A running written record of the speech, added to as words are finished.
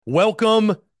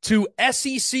Welcome to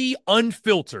SEC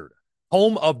Unfiltered,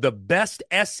 home of the best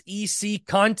SEC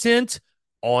content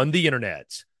on the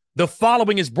internet. The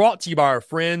following is brought to you by our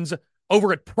friends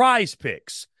over at Prize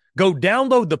Picks. Go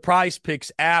download the Prize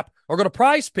Picks app or go to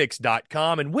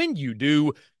prizepicks.com, and when you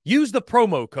do, use the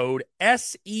promo code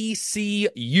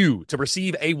SECU to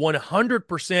receive a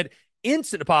 100%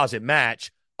 instant deposit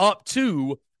match up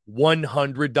to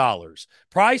 $100.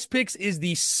 Prize Picks is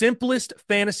the simplest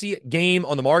fantasy game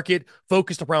on the market,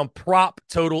 focused around prop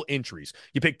total entries.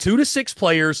 You pick 2 to 6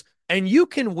 players, and you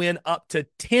can win up to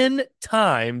 10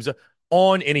 times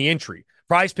on any entry.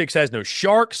 Prize Picks has no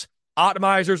sharks,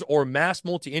 optimizers, or mass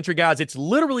multi-entry guides. It's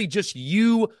literally just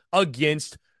you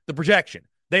against the projection.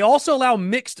 They also allow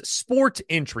mixed sport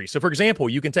entry. So, for example,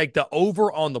 you can take the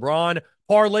over on LeBron,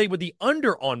 parlay with the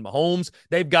under on Mahomes.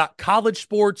 They've got college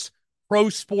sports, pro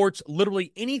sports,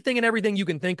 literally anything and everything you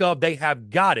can think of, they have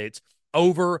got it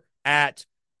over at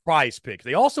Prize Picks.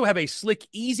 They also have a slick,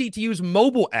 easy-to-use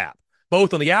mobile app,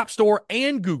 both on the App Store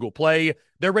and Google Play.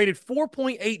 They're rated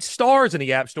 4.8 stars in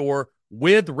the App Store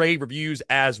with rave reviews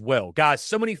as well. Guys,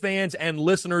 so many fans and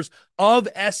listeners of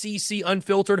SEC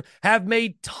Unfiltered have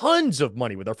made tons of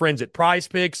money with our friends at Prize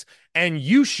Picks, and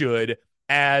you should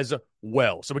as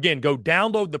well. So again, go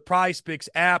download the Prize Picks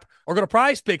app or go to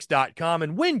prizepicks.com,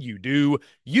 and when you do,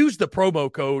 use the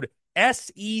promo code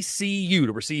SECU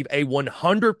to receive a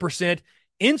 100%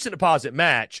 instant deposit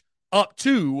match up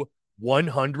to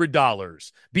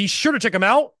 $100. Be sure to check them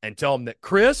out and tell them that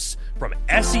Chris from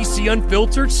SEC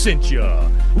Unfiltered sent you.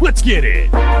 Let's get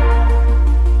it.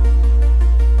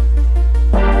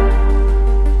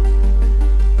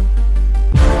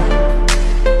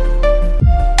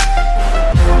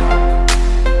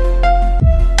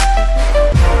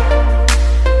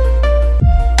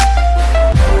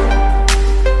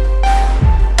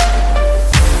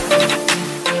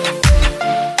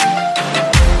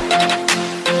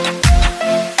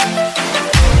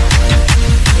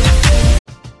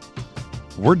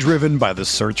 We're driven by the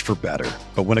search for better.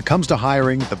 But when it comes to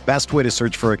hiring, the best way to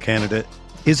search for a candidate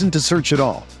isn't to search at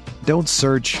all. Don't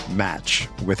search, match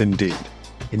with Indeed.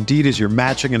 Indeed is your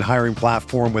matching and hiring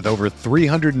platform with over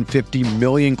 350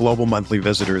 million global monthly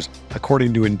visitors,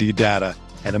 according to Indeed data,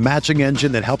 and a matching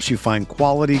engine that helps you find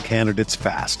quality candidates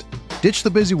fast. Ditch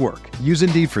the busy work. Use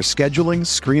Indeed for scheduling,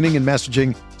 screening, and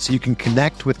messaging so you can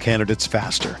connect with candidates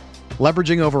faster.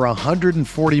 Leveraging over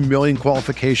 140 million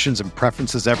qualifications and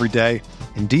preferences every day,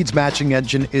 Indeed's matching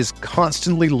engine is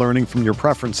constantly learning from your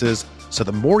preferences, so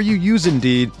the more you use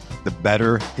Indeed, the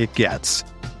better it gets.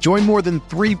 Join more than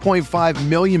 3.5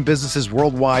 million businesses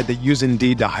worldwide that use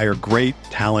Indeed to hire great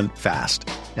talent fast.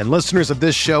 And listeners of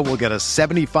this show will get a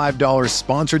 $75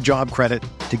 sponsored job credit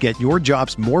to get your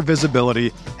jobs more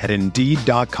visibility at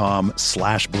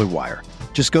Indeed.com/Blue Wire.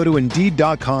 Just go to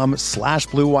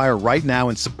Indeed.com/Blue Wire right now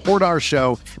and support our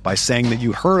show by saying that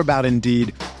you heard about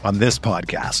Indeed on this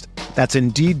podcast. That's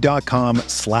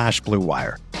Indeed.com/Blue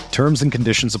Wire. Terms and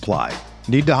conditions apply.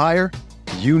 Need to hire?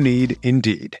 You need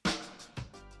Indeed.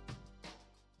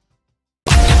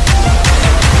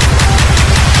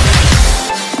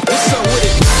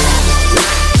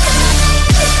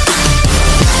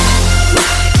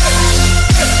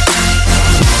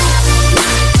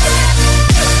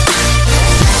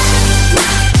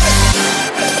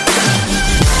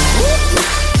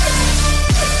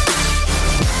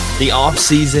 The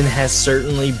offseason has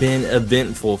certainly been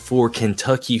eventful for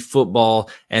Kentucky football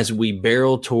as we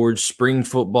barrel towards spring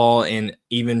football and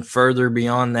even further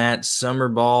beyond that, summer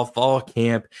ball, fall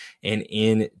camp, and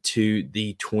into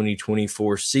the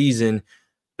 2024 season.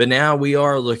 But now we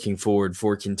are looking forward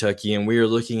for Kentucky, and we are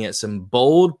looking at some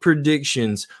bold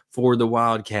predictions for the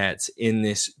Wildcats in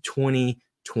this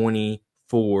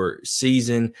 2024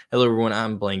 season. Hello, everyone.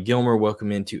 I'm Blaine Gilmer.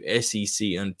 Welcome into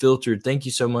SEC Unfiltered. Thank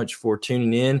you so much for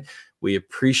tuning in. We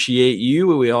appreciate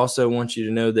you. We also want you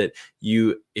to know that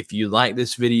if you like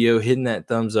this video, hitting that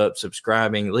thumbs up,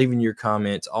 subscribing, leaving your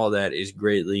comments, all that is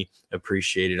greatly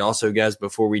appreciated. Also, guys,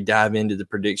 before we dive into the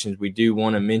predictions, we do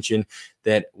want to mention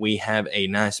that we have a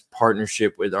nice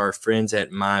partnership with our friends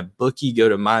at MyBookie. Go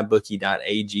to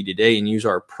mybookie.ag today and use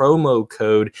our promo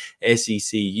code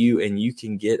SECU, and you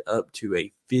can get up to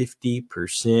a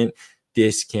 50%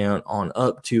 discount on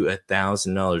up to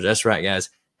 $1,000. That's right,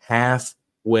 guys.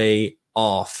 Halfway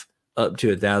off, up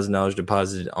to $1,000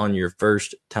 deposited on your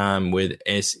first time with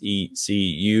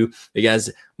SECU. But guys,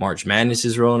 March Madness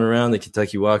is rolling around. The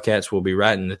Kentucky Wildcats will be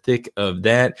right in the thick of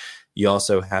that. You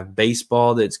also have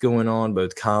baseball that's going on,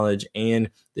 both college and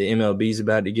the MLB is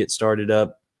about to get started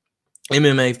up.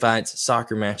 MMA fights,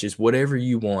 soccer matches, whatever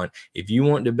you want. If you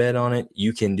want to bet on it,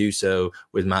 you can do so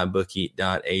with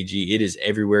mybookie.ag. It is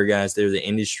everywhere, guys. They're the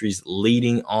industry's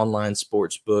leading online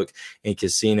sports book and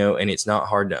casino, and it's not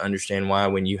hard to understand why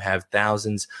when you have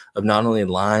thousands of not only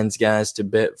lines, guys, to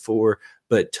bet for,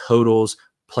 but totals,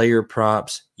 player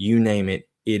props, you name it.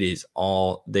 It is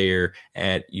all there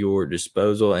at your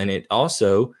disposal, and it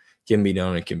also can be done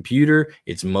on a computer.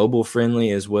 It's mobile friendly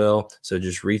as well, so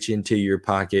just reach into your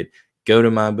pocket. Go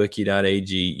to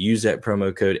mybookie.ag, use that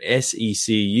promo code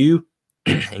SECU,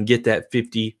 and get that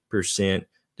 50%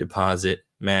 deposit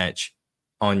match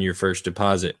on your first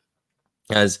deposit.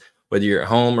 Guys, whether you're at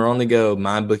home or on the go,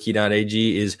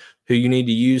 mybookie.ag is who you need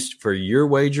to use for your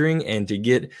wagering and to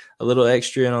get a little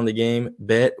extra in on the game.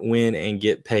 Bet, win, and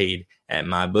get paid at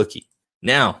MyBookie.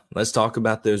 Now, let's talk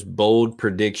about those bold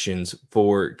predictions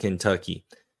for Kentucky.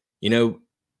 You know,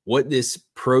 what this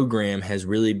program has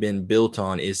really been built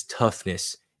on is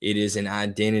toughness. It is an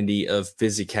identity of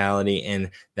physicality,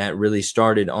 and that really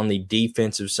started on the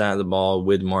defensive side of the ball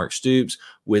with Mark Stoops,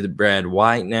 with Brad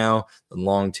White now, the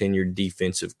long-tenured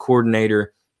defensive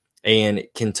coordinator. And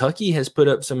Kentucky has put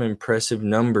up some impressive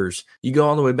numbers. You go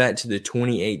all the way back to the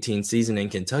 2018 season,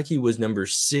 and Kentucky was number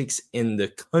 6 in the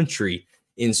country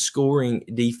in scoring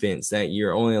defense that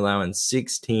year, only allowing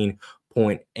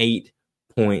 16.8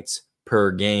 points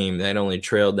per game. That only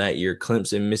trailed that year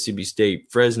Clemson, Mississippi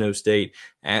State, Fresno State,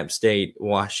 App State,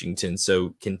 Washington.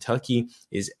 So Kentucky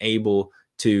is able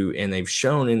to, and they've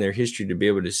shown in their history to be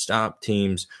able to stop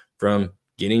teams from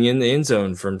getting in the end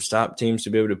zone, from stop teams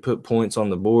to be able to put points on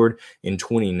the board. In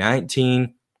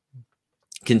 2019,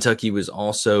 Kentucky was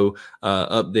also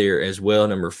up there as well,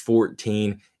 number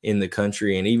 14 in the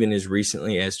country. And even as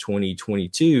recently as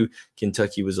 2022,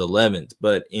 Kentucky was 11th.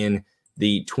 But in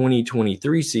the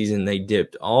 2023 season, they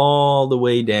dipped all the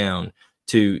way down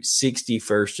to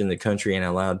 61st in the country and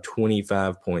allowed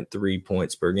 25.3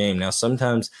 points per game. Now,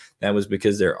 sometimes that was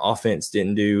because their offense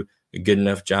didn't do a good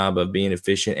enough job of being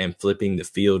efficient and flipping the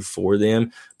field for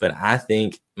them. But I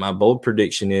think my bold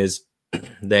prediction is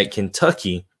that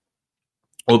Kentucky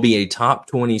will be a top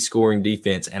 20 scoring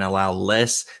defense and allow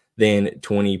less than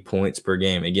 20 points per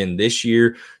game. Again, this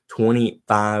year,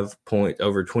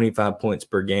 over 25 points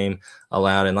per game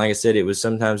allowed. And like I said, it was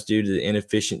sometimes due to the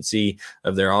inefficiency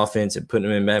of their offense and putting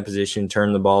them in bad position,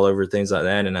 turn the ball over, things like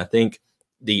that. And I think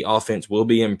the offense will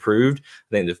be improved.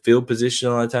 I think the field position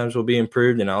a lot of times will be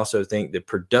improved. And I also think the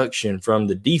production from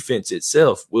the defense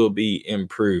itself will be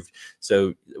improved.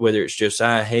 So whether it's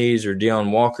Josiah Hayes or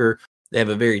Deion Walker, they have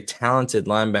a very talented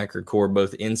linebacker core,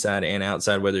 both inside and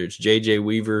outside, whether it's J.J.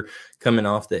 Weaver coming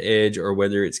off the edge or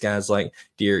whether it's guys like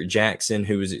Derek Jackson,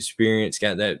 who was experienced,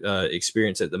 got that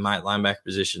experience at the Mike linebacker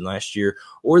position last year,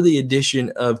 or the addition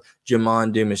of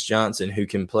Jamon Dumas-Johnson, who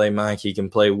can play Mike, he can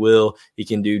play Will, he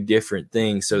can do different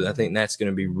things. So I think that's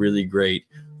going to be really great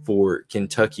for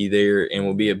Kentucky there and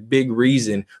will be a big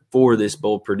reason for this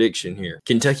bold prediction here.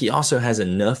 Kentucky also has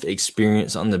enough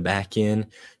experience on the back end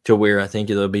to where I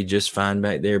think it'll be just fine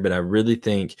back there, but I really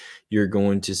think you're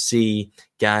going to see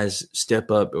guys step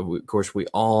up. Of course, we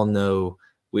all know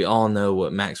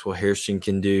what Maxwell Hairston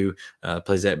can do,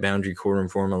 plays that boundary corner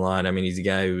for him a lot. I mean, he's a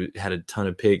guy who had a ton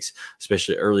of picks,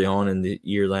 especially early on in the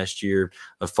year last year.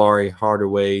 Afari,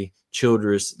 Hardaway,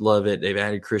 Childress, love it. They've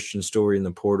added Christian Story in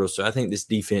the portal. So I think this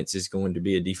defense is going to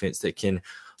be a defense that can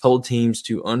hold teams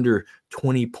to under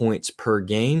 20 points per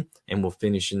game and will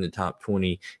finish in the top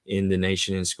 20 in the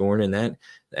nation in scoring. And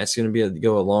that's going to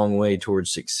go a long way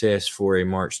towards success for a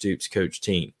Mark Stoops coach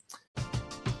team.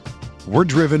 We're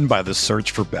driven by the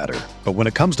search for better. But when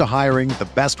it comes to hiring, the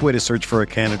best way to search for a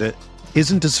candidate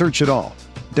isn't to search at all.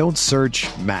 Don't search,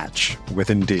 match with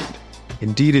Indeed.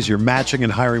 Indeed is your matching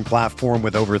and hiring platform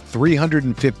with over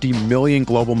 350 million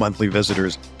global monthly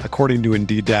visitors, according to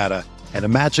Indeed data, and a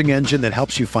matching engine that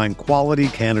helps you find quality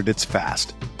candidates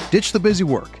fast. Ditch the busy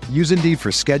work. Use Indeed for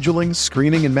scheduling,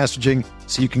 screening, and messaging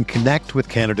so you can connect with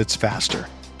candidates faster.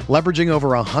 Leveraging over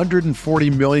 140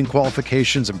 million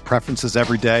qualifications and preferences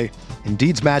every day,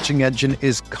 Indeed's matching engine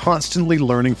is constantly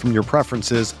learning from your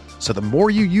preferences, so the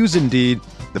more you use Indeed,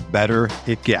 the better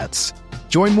it gets.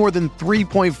 Join more than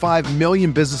 3.5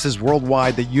 million businesses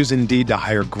worldwide that use Indeed to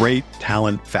hire great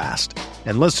talent fast.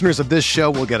 And listeners of this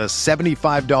show will get a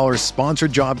 $75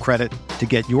 sponsored job credit to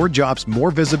get your jobs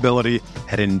more visibility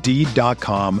at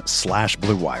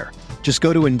Indeed.com/Blue Wire. Just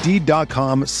go to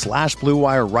Indeed.com/Blue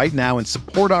Wire right now and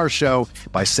support our show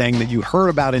by saying that you heard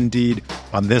about Indeed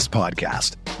on this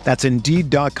podcast. That's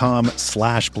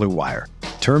Indeed.com/Blue Wire.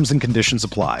 Terms and conditions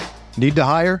apply. Need to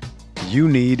hire? You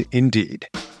need Indeed.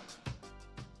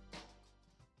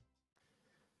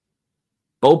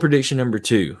 Bold prediction number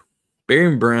 2.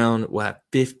 Barry Brown will have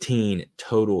 15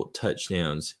 total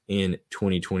touchdowns in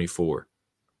 2024.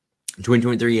 In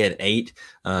 2023, he had 8,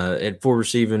 had 4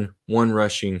 receiving, 1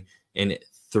 rushing, and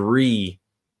 3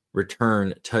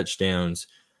 return touchdowns.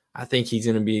 I think he's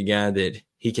going to be a guy that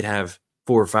he could have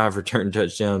 4 or 5 return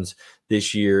touchdowns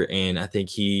this year, and I think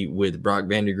he, with Brock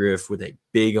Vandagriff, with a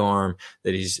big arm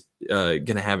that he's going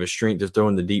to have a strength of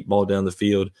throwing the deep ball down the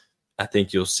field, I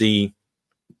think you'll see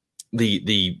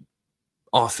the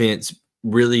offense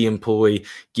really employ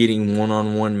getting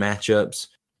one-on-one matchups.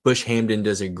 Bush Hamdan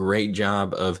does a great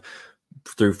job of,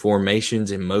 through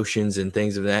formations and motions and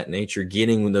things of that nature,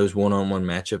 getting those one-on-one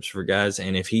matchups for guys.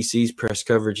 And if he sees press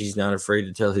coverage, he's not afraid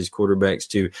to tell his quarterbacks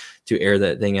to air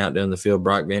that thing out down the field.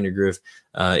 Brock Vandagriff,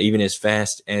 even as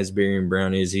fast as Barry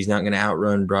Brown is, he's not going to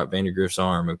outrun Brock Vandagriff's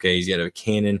arm. Okay, he's got a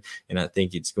cannon, and I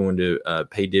think it's going to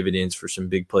pay dividends for some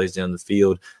big plays down the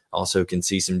field. Also can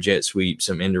see some jet sweep,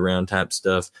 some end-around type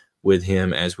stuff with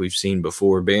him, as we've seen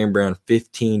before. Barry Brown,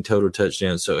 15 total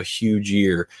touchdowns, so a huge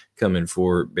year coming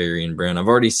for Barry Brown. I've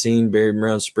already seen Barry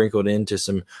Brown sprinkled into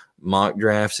some mock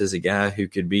drafts as a guy who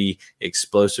could be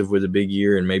explosive with a big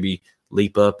year and maybe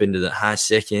leap up into the high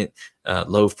second,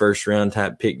 low first round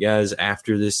type pick guys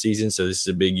after this season. So this is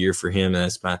a big year for him.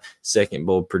 That's my second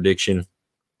bold prediction.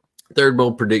 Third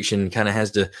bold prediction kind of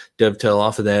has to dovetail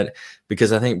off of that,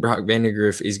 because I think Brock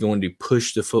Vandagriff is going to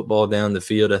push the football down the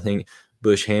field. I think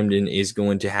Bush Hamdan is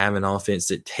going to have an offense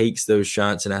that takes those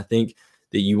shots, and I think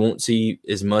that you won't see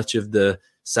as much of the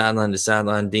sideline to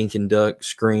sideline dink and duck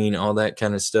screen, all that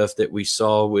kind of stuff that we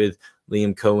saw with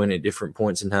Liam Cohen at different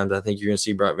points in time. I think you're going to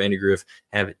see Brock Vandagriff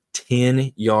have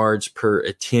 10 yards per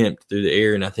attempt through the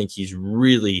air, and I think he's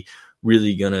really,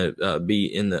 really going to be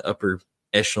in the upper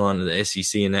echelon of the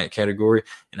SEC in that category.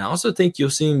 And I also think you'll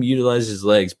see him utilize his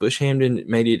legs. Bush Hamdan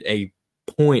made it a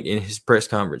point in his press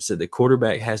conference that the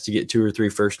quarterback has to get 2 or 3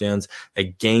 first downs a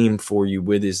game for you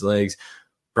with his legs.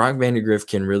 Brock Vandagriff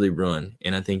can really run,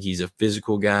 and I think he's a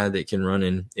physical guy that can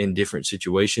run in different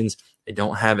situations. They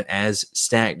don't have as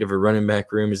stacked of a running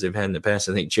back room as they've had in the past.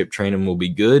 I think Chip Trayanum will be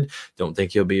good. Don't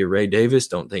think he'll be a Ray Davis.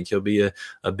 Don't think he'll be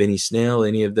a Benny Snell,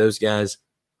 any of those guys.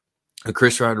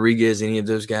 Chris Rodriguez, any of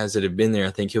those guys that have been there,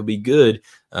 I think he'll be good,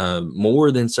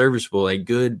 more than serviceable, a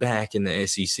good back in the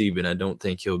SEC, but I don't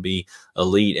think he'll be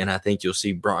elite. And I think you'll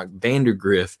see Brock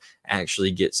Vandagriff actually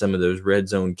get some of those red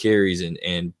zone carries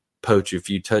and poach a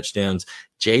few touchdowns.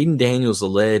 Jaden Daniels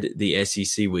led the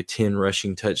SEC with 10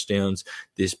 rushing touchdowns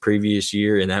this previous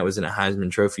year, and that was in a Heisman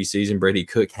Trophy season. Brady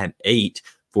Cook had 8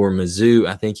 for Mizzou.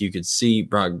 I think you could see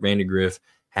Brock Vandagriff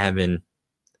having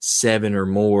 7 or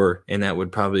more, and that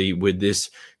would probably, with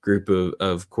this group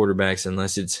of quarterbacks,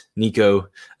 unless it's Nico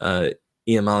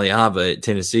Iamaleava at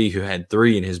Tennessee, who had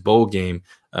 3 in his bowl game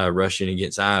rushing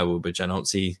against Iowa, which I don't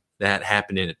see that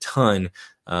happening a ton,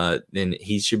 then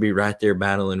he should be right there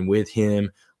battling with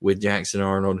him, with Jackson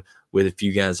Arnold, with a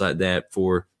few guys like that,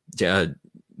 for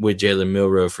with Jalen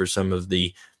Milroe for some of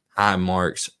the high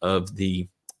marks of the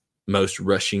most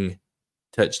rushing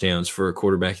touchdowns for a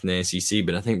quarterback in the SEC.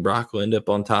 But I think Brock will end up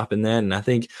on top in that, and I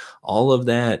think all of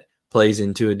that plays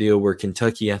into a deal where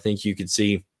Kentucky, I think you could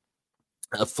see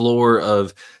a floor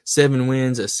of 7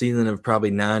 wins, a ceiling of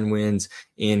probably 9 wins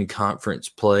in conference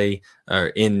play, or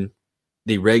in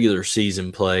the regular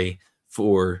season play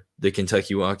for the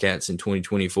Kentucky Wildcats in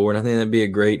 2024. And I think that'd be a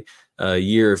great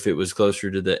year if it was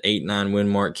closer to the 8-9 win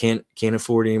mark. Can't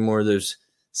afford any more of those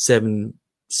 7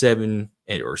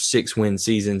 or 6 win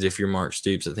seasons if you're Mark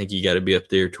Stoops. I think you got to be up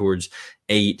there towards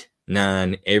 8,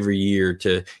 9 every year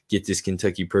to get this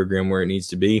Kentucky program where it needs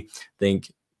to be. I think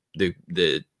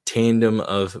the tandem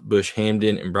of Bush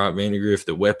Hamdan and Brock Vandagriff,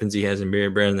 the weapons he has in Barry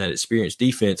Brown, and that experienced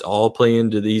defense all play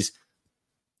into these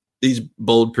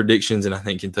bold predictions, and I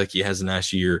think Kentucky has a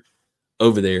nice year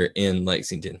over there in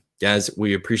Lexington. Guys,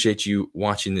 we appreciate you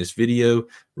watching this video.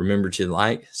 Remember to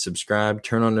like, subscribe,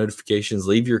 turn on notifications,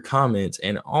 leave your comments,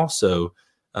 and also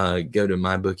go to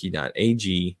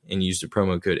mybookie.ag and use the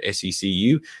promo code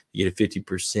SECU to get a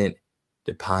 50%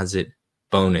 deposit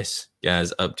bonus,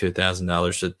 guys, up to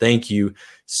 $1,000. So thank you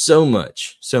so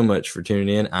much for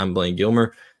tuning in. I'm Blaine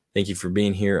Gilmer. Thank you for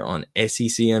being here on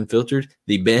SEC Unfiltered,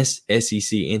 the best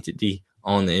SEC entity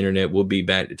on the internet. We'll be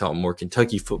back to talk more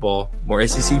Kentucky football, more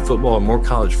SEC football, and more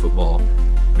college football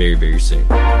very, very soon.